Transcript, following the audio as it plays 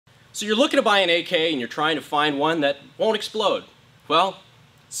So you're looking to buy an AK and you're trying to find one that won't explode. Well,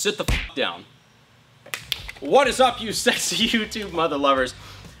 sit the f down. What is up, you sexy YouTube mother lovers?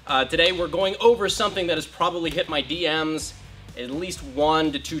 Today we're going over something that has probably hit my DMs at least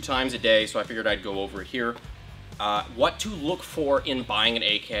 1 to 2 times a day, so I figured I'd go over it here. What to look for in buying an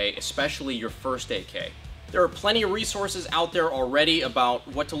AK, especially your first AK. There are plenty of resources out there already about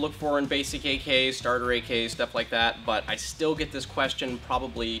what to look for in basic AKs, starter AKs, stuff like that, but I still get this question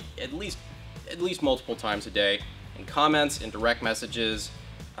probably at least multiple times a day in comments, in direct messages,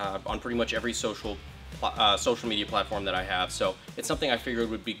 on pretty much every social media platform that I have. So it's something I figured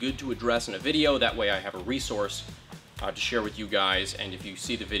would be good to address in a video. That way I have a resource to share with you guys, and if you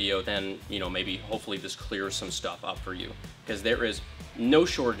see the video, then, you know, maybe hopefully this clears some stuff up for you, because there is no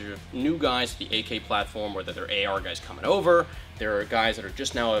shortage of new guys to the AK platform, whether they're AR guys coming over, there are guys that are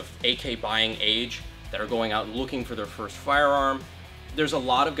just now of AK buying age that are going out and looking for their first firearm. There's a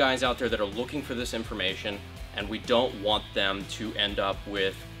lot of guys out there that are looking for this information, and we don't want them to end up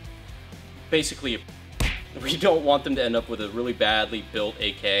with we don't want them to end up with a really badly built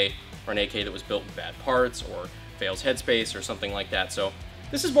AK, or an AK that was built with bad parts, or fails headspace, or something like that. So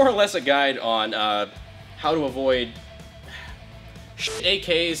this is more or less a guide on how to avoid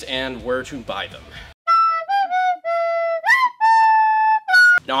AKs and where to buy them.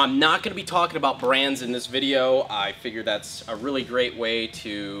 Now, I'm not going to be talking about brands in this video. I figure that's a really great way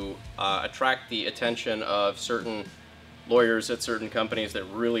to attract the attention of certain lawyers at certain companies that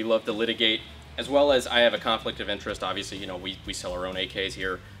really love to litigate, as well as I have a conflict of interest. Obviously, you know, we sell our own AKs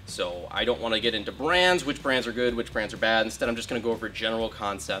here, so I don't want to get into brands, which brands are good, which brands are bad. Instead, I'm just going to go over general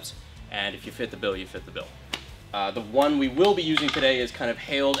concepts, and if you fit the bill, you fit the bill. The one we will be using today is kind of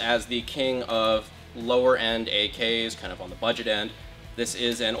hailed as the king of lower end AKs, kind of on the budget end. This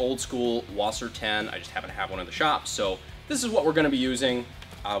is an old school Wasser 10. I just happen to have one in the shop, so this is what we're going to be using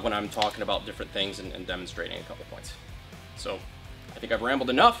when I'm talking about different things and demonstrating a couple points. So I think I've rambled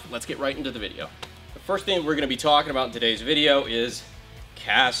enough. Let's get right into the video. The first thing we're going to be talking about in today's video is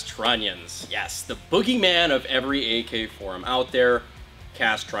cast trunnions. Yes, the boogeyman of every AK forum out there.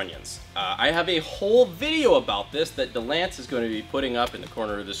 Cast trunnions. I have a whole video about this that Delance is going to be putting up in the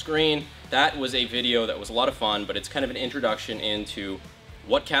corner of the screen. That was a video that was a lot of fun, but it's kind of an introduction into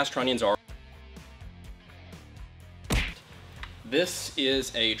what cast trunnions are. This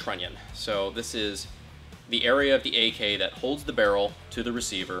is a trunnion. So this is the area of the AK that holds the barrel to the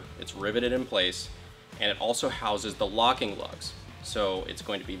receiver. It's riveted in place, and it also houses the locking lugs. So it's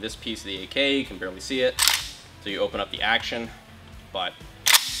going to be this piece of the AK. You can barely see it. So you open up the action. But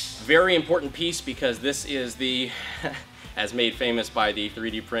very important piece, because this is the, as made famous by the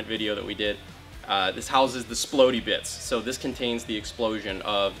 3D print video that we did, this houses the splody bits. So this contains the explosion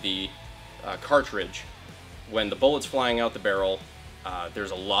of the cartridge. When the bullet's flying out the barrel,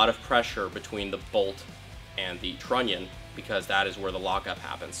 there's a lot of pressure between the bolt and the trunnion, because that is where the lockup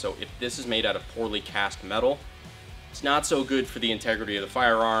happens. So if this is made out of poorly cast metal, it's not so good for the integrity of the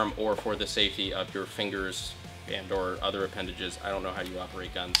firearm or for the safety of your fingers and or other appendages. I don't know how you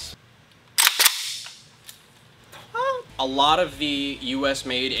operate guns. A lot of the US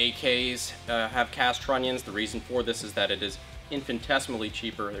made AKs have cast trunnions. The reason for this is that it is infinitesimally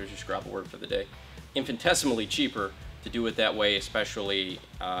cheaper. There's your Scrabble word for the day. Infinitesimally cheaper to do it that way, especially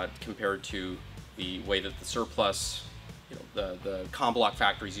compared to the way that the surplus, you know, the comm block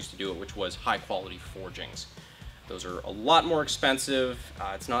factories used to do it, which was high quality forgings. Those are a lot more expensive.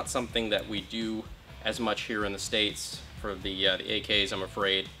 It's not something that we do as much here in the States for the AKs, I'm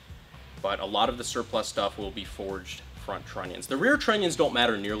afraid, but a lot of the surplus stuff will be forged front trunnions. The rear trunnions don't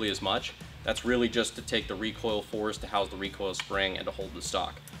matter nearly as much. That's really just to take the recoil force, to house the recoil spring, and to hold the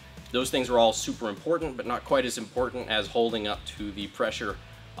stock. Those things are all super important, but not quite as important as holding up to the pressure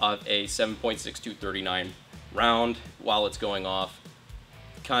of a 7.6239 round while it's going off.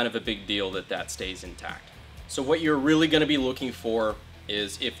 Kind of a big deal that that stays intact. So what you're really going to be looking for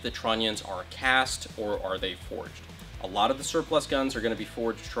is if the trunnions are cast or are they forged. A lot of the surplus guns are going to be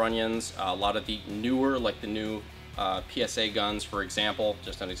forged trunnions. A lot of the newer, like the new PSA guns, for example,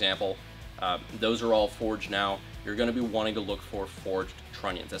 just an example, those are all forged now. You're going to be wanting to look for forged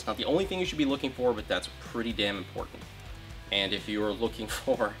trunnions. That's not the only thing you should be looking for, but that's pretty damn important. And if you are looking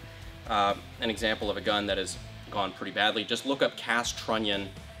for an example of a gun that has gone pretty badly, just look up cast trunnion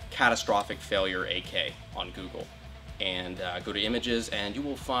catastrophic failure AK on Google. And go to images, and you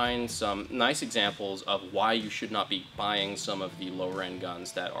will find some nice examples of why you should not be buying some of the lower end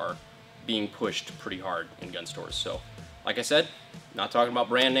guns that are being pushed pretty hard in gun stores. So, like I said, not talking about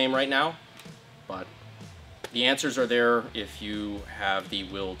brand name right now, but the answers are there if you have the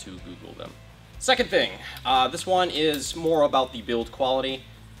will to Google them. Second thing, this one is more about the build quality.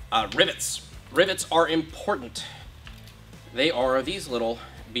 Rivets. Rivets are important. They are these little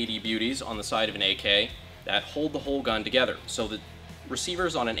beady beauties on the side of an AK that hold the whole gun together. So the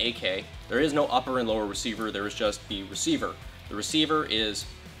receivers on an AK, there is no upper and lower receiver, there is just the receiver. The receiver is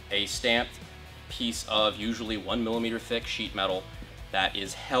a stamped piece of usually 1mm thick sheet metal that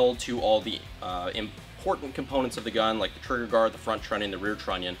is held to all the important components of the gun, like the trigger guard, the front trunnion, the rear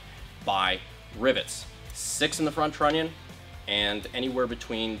trunnion, by rivets. 6 in the front trunnion, and anywhere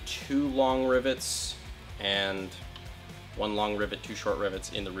between 2 long rivets and 1 long rivet, 2 short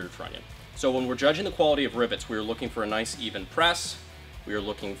rivets in the rear trunnion. So when we're judging the quality of rivets, we are looking for a nice even press. We are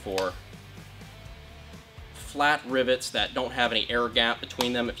looking for flat rivets that don't have any air gap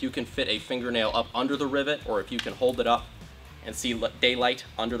between them. If you can fit a fingernail up under the rivet, or if you can hold it up and see daylight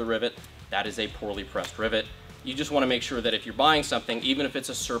under the rivet, that is a poorly pressed rivet. You just want to make sure that if you're buying something, even if it's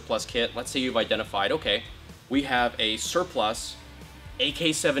a surplus kit, let's say you've identified, okay, we have a surplus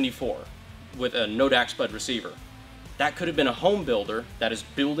AK-74 with a Nodak Spud receiver. That could have been a home builder that is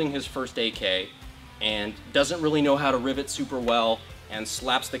building his first AK and doesn't really know how to rivet super well and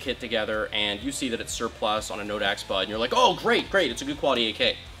slaps the kit together, and you see that it's surplus on a Nodak Spud and you're like, oh great, it's a good quality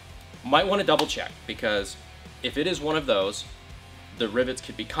AK. Might want to double check, because if it is one of those, the rivets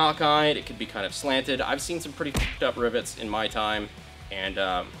could be cockeyed, it could be kind of slanted. I've seen some pretty f***ed up rivets in my time, and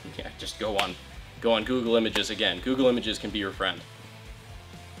yeah, just go on Google Images again. Google Images can be your friend.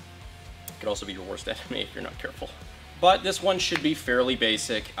 It could also be your worst enemy if you're not careful. But this one should be fairly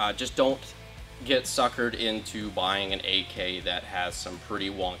basic. Just don't get suckered into buying an AK that has some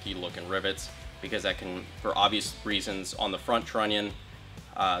pretty wonky looking rivets, because that can, for obvious reasons, on the front trunnion,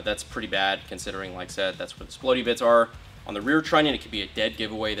 that's pretty bad, considering, like I said, that's where the splody bits are. On the rear trunnion, it could be a dead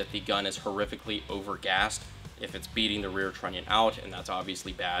giveaway that the gun is horrifically over-gassed if it's beating the rear trunnion out, and that's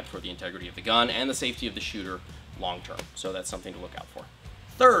obviously bad for the integrity of the gun and the safety of the shooter long term. So that's something to look out for.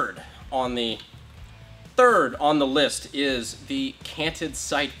 Third on the list is the canted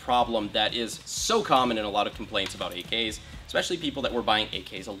sight problem that is so common in a lot of complaints about AKs, especially people that were buying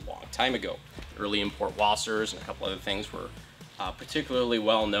AKs a long time ago. Early import Wassers and a couple other things were particularly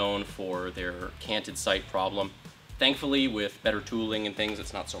well known for their canted sight problem. Thankfully, with better tooling and things,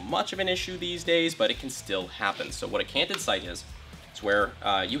 it's not so much of an issue these days, but it can still happen. So what a canted sight is where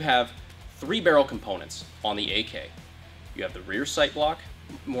you have 3 barrel components on the AK. You have the rear sight block,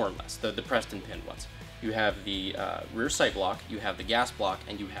 more or less, the pressed and pinned ones. You have the rear sight block, you have the gas block,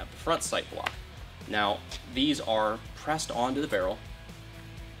 and you have the front sight block. Now, these are pressed onto the barrel.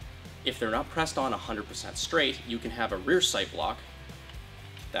 If they're not pressed on 100% straight, you can have a rear sight block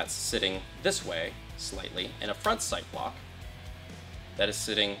that's sitting this way slightly, and a front sight block that is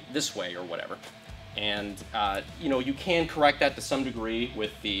sitting this way or whatever. And you know, you can correct that to some degree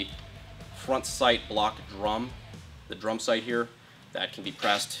with the front sight block drum, the drum sight here, that can be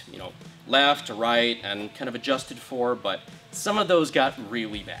pressed, you know, left to right and kind of adjusted for, but some of those got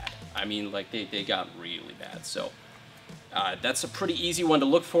really bad. I mean, like, they got really bad. So that's a pretty easy one to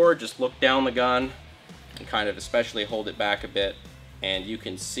look for. Just look down the gun and kind of especially hold it back a bit, and you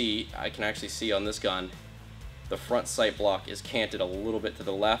can see, I can actually see on this gun, the front sight block is canted a little bit to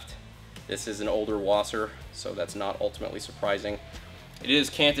the left. This is an older Wasser, so that's not ultimately surprising. It is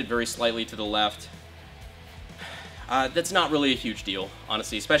canted very slightly to the left. That's not really a huge deal,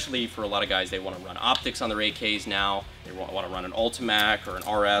 honestly, especially for a lot of guys. They want to run optics on their AKs now. They want to run an Ultimac or an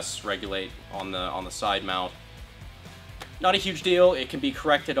RS regulate on the side mount. Not a huge deal. It can be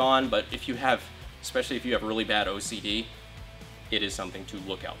corrected on, but if you have, especially if you have really bad OCD, it is something to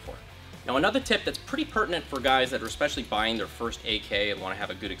look out for. Now, another tip that's pretty pertinent for guys that are especially buying their first AK and want to have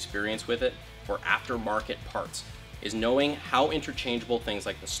a good experience with it for aftermarket parts is knowing how interchangeable things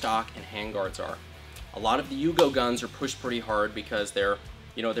like the stock and handguards are. A lot of the Yugo guns are pushed pretty hard because they're,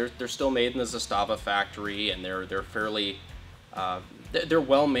 you know, they're still made in the Zastava factory, and they're fairly, they're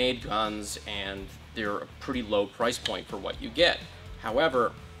well-made guns, and they're a pretty low price point for what you get.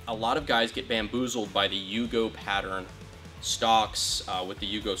 However, a lot of guys get bamboozled by the Yugo pattern stocks with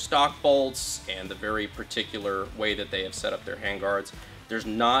the Yugo stock bolts and the very particular way that they have set up their handguards. There's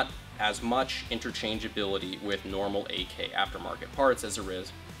not as much interchangeability with normal AK aftermarket parts as there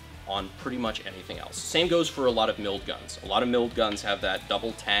is on pretty much anything else. Same goes for a lot of milled guns. A lot of milled guns have that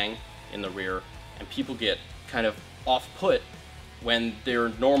double tang in the rear, and people get kind of off-put when their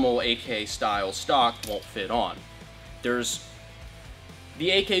normal AK style stock won't fit on. The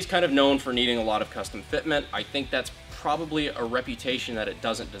AK is kind of known for needing a lot of custom fitment. I think that's probably a reputation that it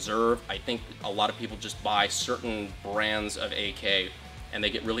doesn't deserve. I think a lot of people just buy certain brands of AK and they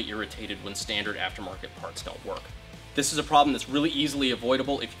get really irritated when standard aftermarket parts don't work. This is a problem that's really easily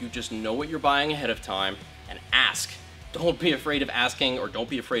avoidable if you just know what you're buying ahead of time and ask don't be afraid of asking or don't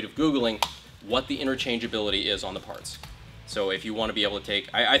be afraid of Googling what the interchangeability is on the parts. So if you want to be able to take,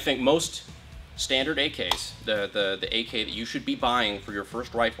 I think most standard AKs, the AK that you should be buying for your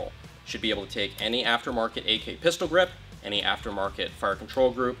first rifle, should be able to take any aftermarket AK pistol grip, any aftermarket fire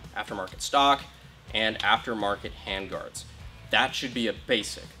control group, aftermarket stock, and aftermarket handguards. That should be a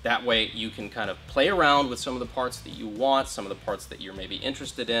basic. That way you can kind of play around with some of the parts that you want, some of the parts that you're maybe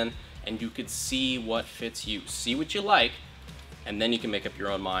interested in, and you could see what fits you. See what you like, and then you can make up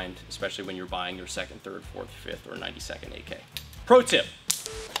your own mind, especially when you're buying your 2nd, 3rd, 4th, 5th, or 92nd AK. Pro tip.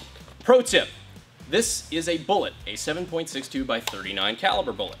 Pro tip. This is a bullet, a 7.62 by 39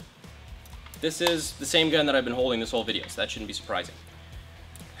 caliber bullet. This is the same gun that I've been holding this whole video, so that shouldn't be surprising.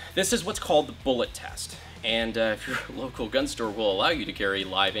 This is what's called the bullet test. And if your local gun store will allow you to carry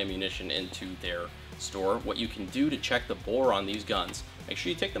live ammunition into their store, what you can do to check the bore on these guns, make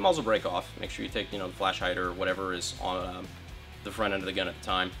sure you take the muzzle brake off, make sure you take, the flash hider or whatever is on the front end of the gun at the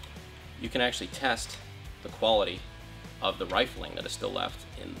time. You can actually test the quality of the rifling that is still left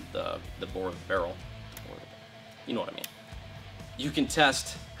in the bore of the barrel, or you know what I mean. You can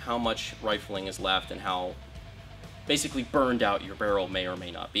test how much rifling is left and how basically burned out your barrel may or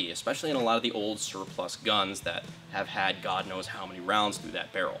may not be, especially in a lot of the old surplus guns that have had God knows how many rounds through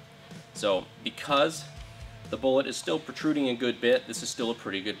that barrel. So because the bullet is still protruding a good bit, this is still a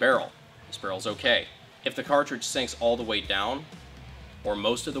pretty good barrel. This barrel's okay. If the cartridge sinks all the way down, or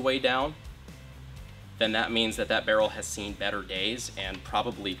most of the way down, then that means that that barrel has seen better days and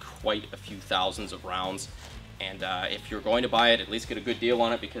probably quite a few thousands of rounds. And if you're going to buy it, at least get a good deal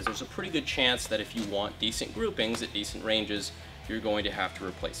on it, because there's a pretty good chance that if you want decent groupings at decent ranges, you're going to have to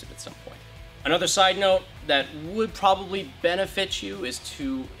replace it at some point. Another side note that would probably benefit you is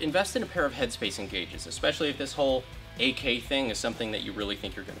to invest in a pair of headspacing gauges, especially if this whole AK thing is something that you really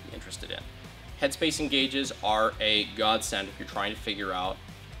think you're going to be interested in. Headspacing gauges are a godsend if you're trying to figure out,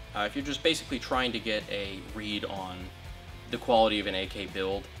 if you're just basically trying to get a read on the quality of an AK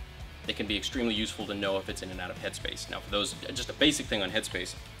build. They can be extremely useful to know if it's in and out of headspace. Now for those, just a basic thing on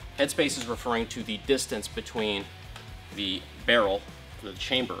headspace. Headspace is referring to the distance between the barrel, the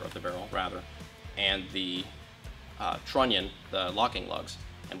chamber of the barrel rather, and the trunnion, the locking lugs,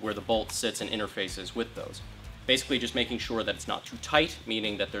 and where the bolt sits and interfaces with those. Basically just making sure that it's not too tight,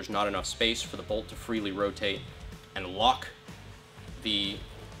 meaning that there's not enough space for the bolt to freely rotate and lock the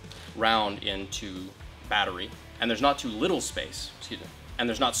round into battery, and there's not too little space, and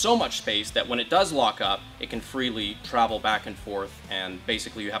there's not so much space that when it does lock up, it can freely travel back and forth, and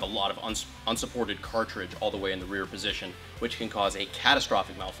basically you have a lot of unsupported cartridge all the way in the rear position, which can cause a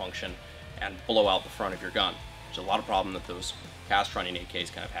catastrophic malfunction and blow out the front of your gun. There's a lot of problem that those cast trunnion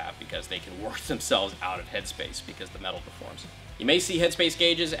AKs kind of have, because they can work themselves out of headspace because the metal deforms. You may see headspace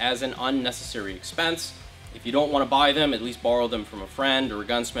gauges as an unnecessary expense. If you don't want to buy them, at least borrow them from a friend or a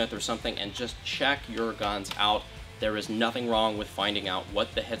gunsmith or something, and just check your guns out. There is nothing wrong with finding out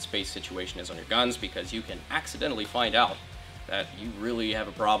what the headspace situation is on your guns, because you can accidentally find out that you really have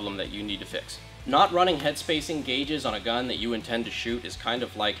a problem that you need to fix. Not running headspacing gauges on a gun that you intend to shoot is kind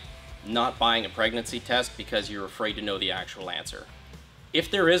of like not buying a pregnancy test because you're afraid to know the actual answer. If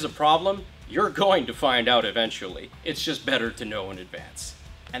there is a problem, you're going to find out eventually. It's just better to know in advance.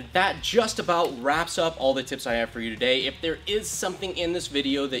 And that just about wraps up all the tips I have for you today. If there is something in this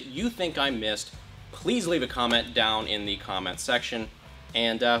video that you think I missed, please leave a comment down in the comment section.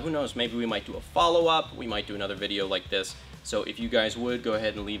 And who knows, maybe we might do a follow-up, we might do another video like this. So if you guys would, go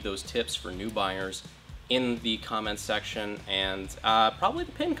ahead and leave those tips for new buyers in the comments section, and probably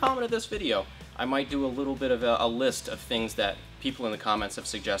the pinned comment of this video. I might do a little bit of a list of things that people in the comments have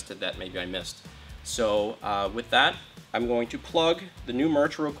suggested that maybe I missed. So with that, I'm going to plug the new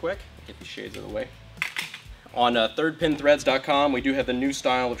merch real quick. Get these shades out of the way. On thirdpinthreads.com, we do have the new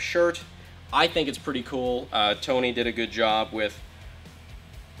style of shirt. I think it's pretty cool. Tony did a good job with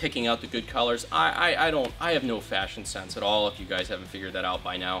picking out the good colors. I have no fashion sense at all, if you guys haven't figured that out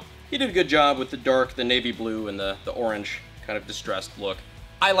by now. He did a good job with the dark, the navy blue, and the orange kind of distressed look.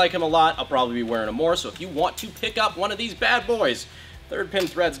 I like him a lot. I'll probably be wearing them more, so if you want to pick up one of these bad boys,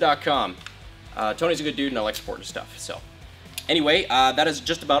 thirdpinthreads.com. Tony's a good dude, and I like supporting his stuff. So anyway, that is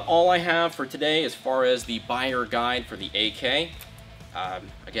just about all I have for today as far as the buyer guide for the AK.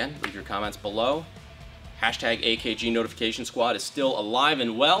 Again, leave your comments below. Hashtag AKG Notification Squad is still alive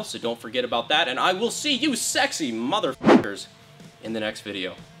and well, so don't forget about that. And I will see you sexy motherfuckers in the next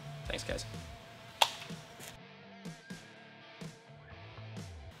video. Thanks, guys.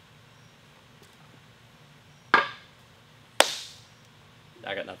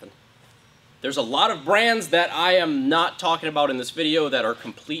 I got nothing. There's a lot of brands that I am not talking about in this video that are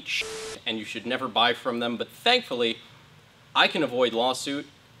complete shit, and you should never buy from them, but thankfully, I can avoid lawsuit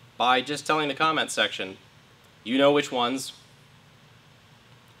by just telling the comment section, you know which ones,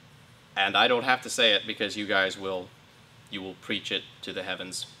 and I don't have to say it because you guys will preach it to the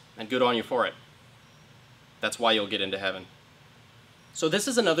heavens, and good on you for it. That's why you'll get into heaven. So this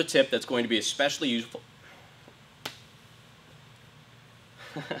is another tip that's going to be especially useful.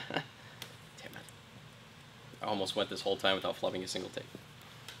 Damn it. I almost went this whole time without flubbing a single take.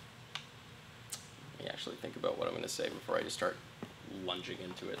 Let me actually think about what I'm going to say before I just start lunging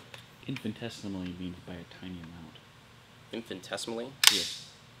into it. Infinitesimally means by a tiny amount. Infinitesimally? Yes.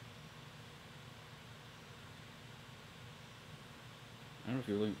 I don't know if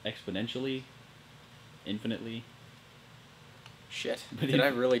you're looking exponentially, infinitely. Shit. Did I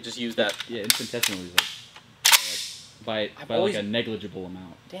really just use that? Yeah, infinitesimally is like by like a negligible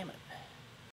amount. Damn it.